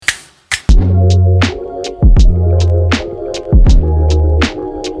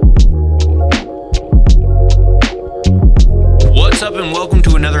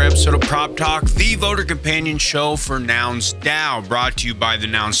the voter companion show for Nouns DAO, brought to you by the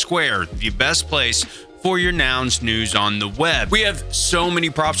Nouns Square, the best place for your Nouns news on the web. We have so many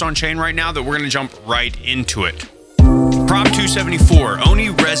props on chain right now that we're going to jump right into it. Prop 274,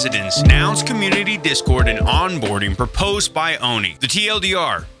 Oni Residence, Nouns Community Discord and Onboarding, proposed by Oni. The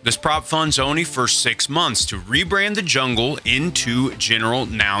TLDR, this prop funds Oni for 6 months to rebrand the jungle into General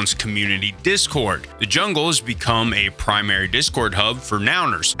Nouns Community Discord. The jungle has become a primary Discord hub for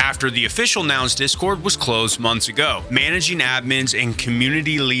Nouners after the official Nouns Discord was closed months ago. Managing admins and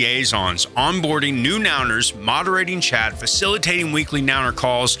community liaisons, onboarding new Nouners, moderating chat, facilitating weekly Nouner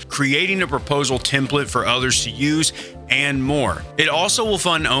calls, creating a proposal template for others to use, and more. It also will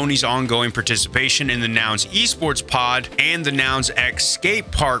fund Oni's ongoing participation in the Nouns Esports Pod and the Nouns X Skate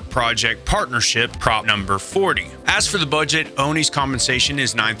Park Project Partnership, prop number 40. As for the budget, Oni's compensation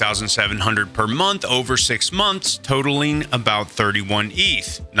is $9,700 per month over 6 months, totaling about 31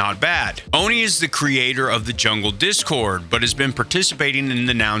 ETH. Not bad. Oni is the creator of the Jungle Discord, but has been participating in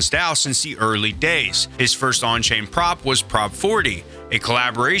the Nouns DAO since the early days. His first on-chain prop was Prop 40, a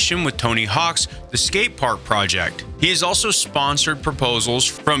collaboration with Tony Hawk's The Skate Park Project. He has also sponsored proposals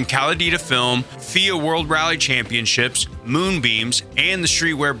from Caladita Film, FIA World Rally Championships, Moonbeams, and the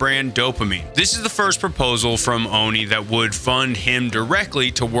streetwear brand Dopamine. This is the first proposal from Oni that would fund him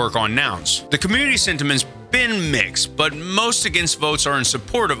directly to work on Nouns. The community sentiment's been mixed, but most against votes are in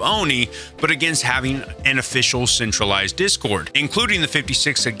support of Oni, but against having an official centralized Discord, including the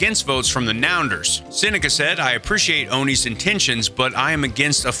 56 against votes from the Nounders. Seneca said, "I appreciate Oni's intentions, but I am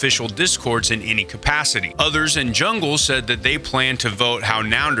against official Discords in any capacity." Others in Jungle said that they plan to vote how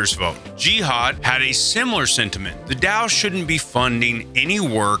Nounders vote. Jihad had a similar sentiment. The DAO shouldn't be funding any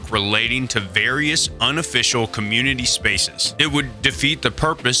work relating to various unofficial community spaces. It would defeat the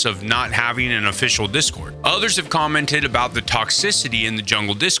purpose of not having an official Discord. Others have commented about the toxicity in the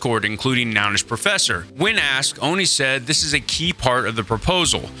Jungle Discord, including Nounish Professor. When asked, Oni said this is a key part of the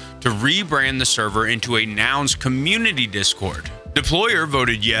proposal, to rebrand the server into a Nouns Community Discord. Deployer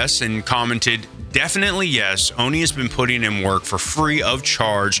voted yes and commented, "Definitely yes, Oni has been putting in work for free of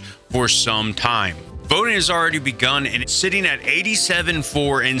charge for some time." Voting has already begun and it's sitting at 87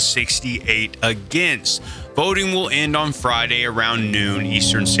 for and 68 against. Voting will end on Friday around noon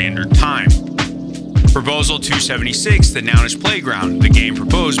Eastern Standard Time. Proposal 276, the Nounish Playground, the game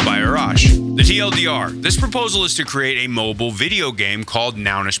proposed by Arash. The TLDR. This proposal is to create a mobile video game called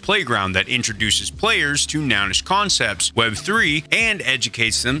Nounish Playground that introduces players to Nounish concepts, Web3, and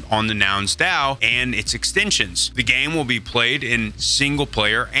educates them on the Nouns DAO and its extensions. The game will be played in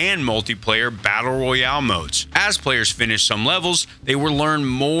single-player and multiplayer battle royale modes. As players finish some levels, they will learn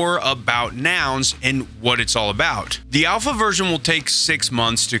more about Nouns and what it's all about. The alpha version will take 6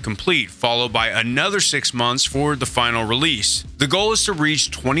 months to complete, followed by another 6 months for the final release. The goal is to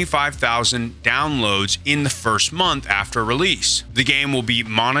reach 25,000 downloads in the first month after release. The game will be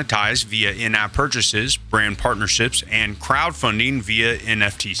monetized via in-app purchases, brand partnerships, and crowdfunding via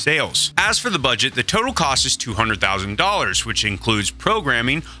NFT sales. As for the budget, the total cost is $200,000, which includes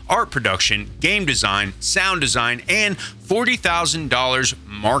programming, art production, game design, sound design, and $40,000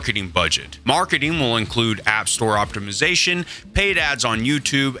 marketing budget. Marketing will include App Store optimization, paid ads on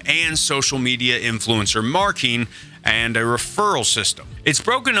YouTube, and social media influencer marketing, and a referral system. It's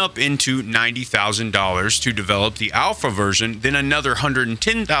broken up into $90,000 to develop the alpha version, then another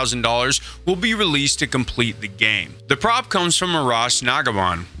 $110,000 will be released to complete the game. The prop comes from Arash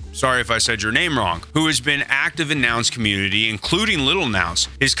Nagaban. Sorry if I said your name wrong, who has been active in Nouns community, including Little Nouns.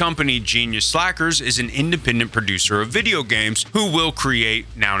 His company, Genius Slackers, is an independent producer of video games who will create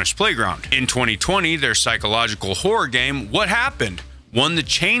Nounish Playground. In 2020, their psychological horror game, What Happened?, won the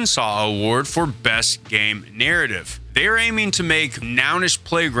Chainsaw Award for Best Game Narrative. They're aiming to make Nounish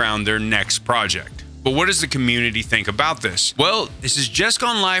Playground their next project. But what does the community think about this? Well, this has just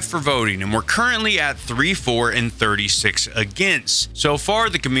gone live for voting, and we're currently at 3 for and 36 against. So far,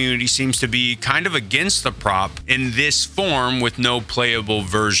 the community seems to be kind of against the prop in this form with no playable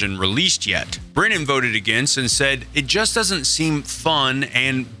version released yet. Brennan voted against and said, "It just doesn't seem fun,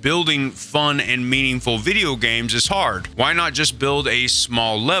 and building fun and meaningful video games is hard. Why not just build a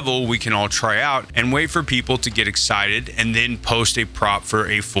small level we can all try out and wait for people to get excited and then post a prop for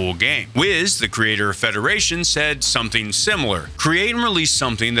a full game?" Wiz, the creator of Federation, said something similar. Create and release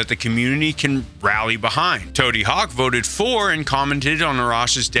something that the community can rally behind. Toady Hawk voted for and commented on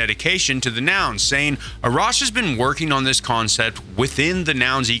Arash's dedication to the Nouns, saying, "Arash has been working on this concept within the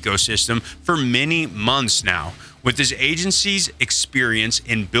Nouns ecosystem for many months now. With his agency's experience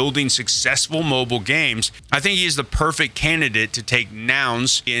in building successful mobile games, I think he is the perfect candidate to take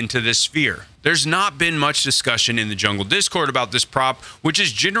Nouns into this sphere. There's not been much discussion in the Jungle Discord about this prop, which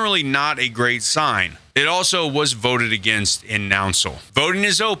is generally not a great sign. It also was voted against in Nounsel. Voting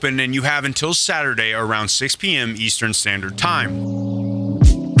is open and you have until Saturday around 6 p.m. Eastern Standard Time.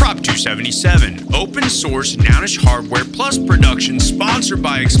 Prop 277, open source Nounish hardware plus production sponsored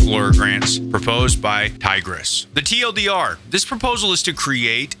by Explorer grants, proposed by Tigris. The TLDR, this proposal is to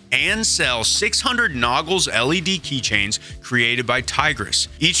create and sell 600 Noggles LED keychains created by Tigris.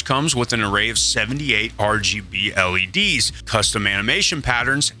 Each comes with an array of 78 RGB LEDs, custom animation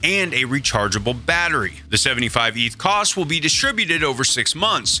patterns, and a rechargeable battery. The 75 ETH cost will be distributed over 6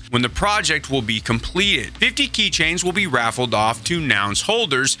 months when the project will be completed. 50 keychains will be raffled off to Nouns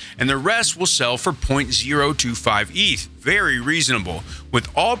holders, and the rest will sell for 0.025 ETH. Very reasonable, with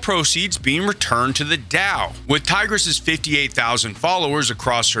all proceeds being returned to the DAO. With Tigris's 58,000 followers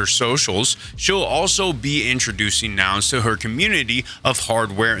across her socials, she'll also be introducing Nouns to her community of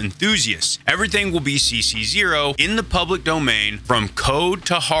hardware enthusiasts. Everything will be CC0 in the public domain, from code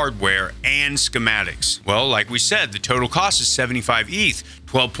to hardware and schematics. Well, like we said, the total cost is 75 ETH,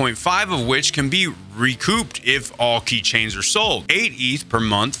 12.5 of which can be recouped if all keychains are sold. 8 ETH per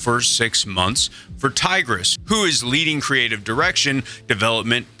month for 6 months for Tigris, who is leading creative direction,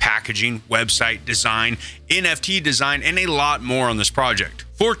 development, packaging, website design, NFT design, and a lot more on this project.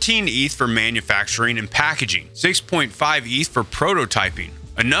 14 ETH for manufacturing and packaging. 6.5 ETH for prototyping.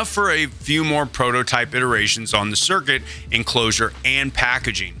 Enough for a few more prototype iterations on the circuit, enclosure, and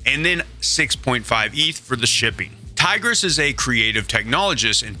packaging. And then 6.5 ETH for the shipping. Tigris is a creative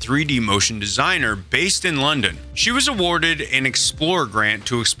technologist and 3D motion designer based in London. She was awarded an Explorer grant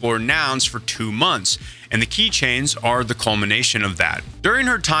to explore Nouns for 2 months, and the keychains are the culmination of that. During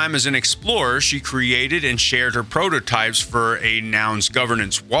her time as an explorer, she created and shared her prototypes for a Nouns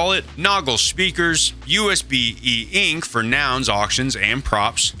governance wallet, Noggle speakers, USB e-ink for Nouns auctions and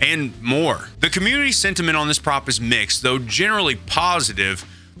props, and more. The community sentiment on this prop is mixed, though generally positive.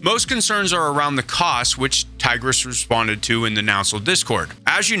 Most concerns are around the cost, which Tigris responded to in the Nounsel Discord.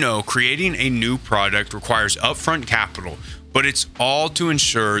 As you know, creating a new product requires upfront capital, but it's all to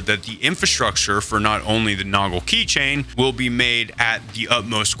ensure that the infrastructure for not only the Noggle keychain will be made at the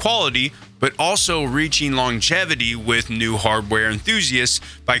utmost quality, but also reaching longevity with new hardware enthusiasts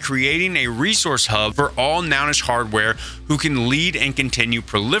by creating a resource hub for all Nounish hardware who can lead and continue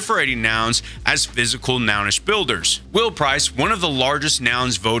proliferating Nouns as physical Nounish builders. Will Price, one of the largest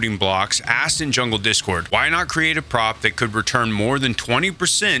Nouns voting blocks, asked in Jungle Discord, why not create a prop that could return more than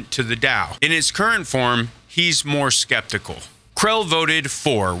 20% to the DAO? In its current form, he's more skeptical. Krell voted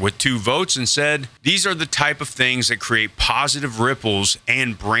for with 2 votes and said, these are the type of things that create positive ripples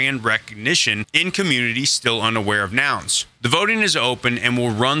and brand recognition in communities still unaware of Nouns. The voting is open and will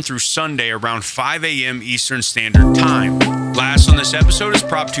run through Sunday around 5 a.m. Eastern Standard Time. Last on this episode is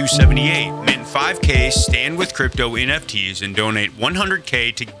Prop 278. Mint 5K, stand with crypto NFTs, and donate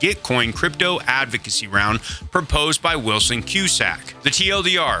 100K to Gitcoin crypto advocacy round proposed by Wilson Cusack. The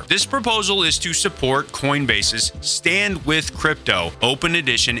TLDR. This proposal is to support Coinbase's Stand with Crypto Open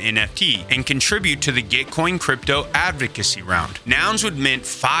Edition NFT and contribute to the Gitcoin crypto advocacy round. Nouns would mint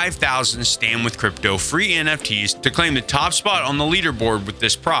 5,000 Stand with Crypto free NFTs to claim the top spot on the leaderboard with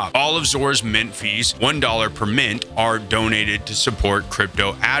this prop. All of Zora's mint fees, $1 per mint, are donated to support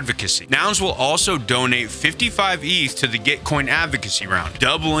crypto advocacy. Nouns will also donate 55 ETH to the Gitcoin advocacy round,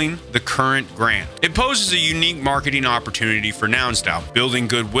 doubling the current grant. It poses a unique marketing opportunity for Nouns DAO, building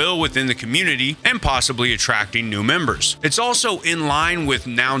goodwill within the community and possibly attracting new members. It's also in line with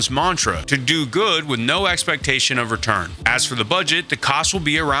Nouns' mantra to do good with no expectation of return. As for the budget, the cost will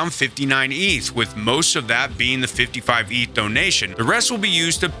be around 59 ETH, with most of that being the 55 ETH donation. The rest will be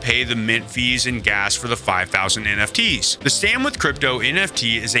used to pay the mint fees and gas for the 5,000 NFTs. The Stand with Crypto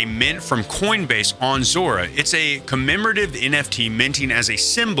NFT is a mint from Coinbase on Zora. It's a commemorative NFT minting as a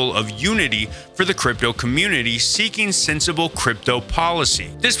symbol of unity for the crypto community seeking sensible crypto policy.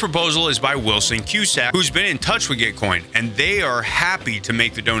 This proposal is by Wilson Cusack, who's been in touch with Gitcoin, and they are happy to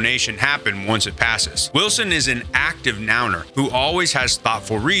make the donation happen once it passes. Wilson is an active Nouner who always has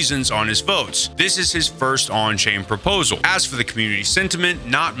thoughtful reasons on his votes. This is his first on-chain proposal. As for the community sentiment,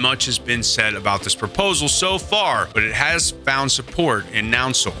 not much has been said about this proposal so far, but it has found support in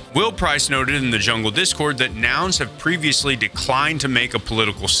Nounsel. Will Price noted in the Jungle Discord that Nouns have previously declined to make a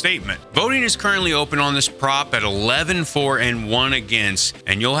political statement. Voting is currently open on this prop at 11 for and 1 against,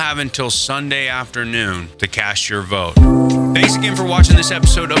 and you'll have until Sunday afternoon to cast your vote. Thanks again for watching this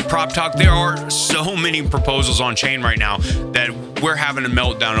episode of Prop Talk. There are so many proposals on chain right now that we're having a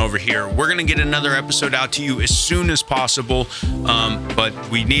meltdown over here. We're going to get another episode out to you as soon as possible, but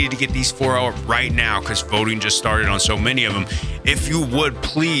we needed to get these 4 out right now because voting just started on so many of them. If you would,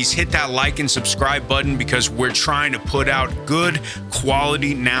 please hit that like and subscribe button because we're trying to put out good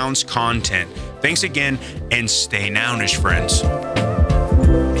quality Nouns content. Thanks again, and stay nounish, friends.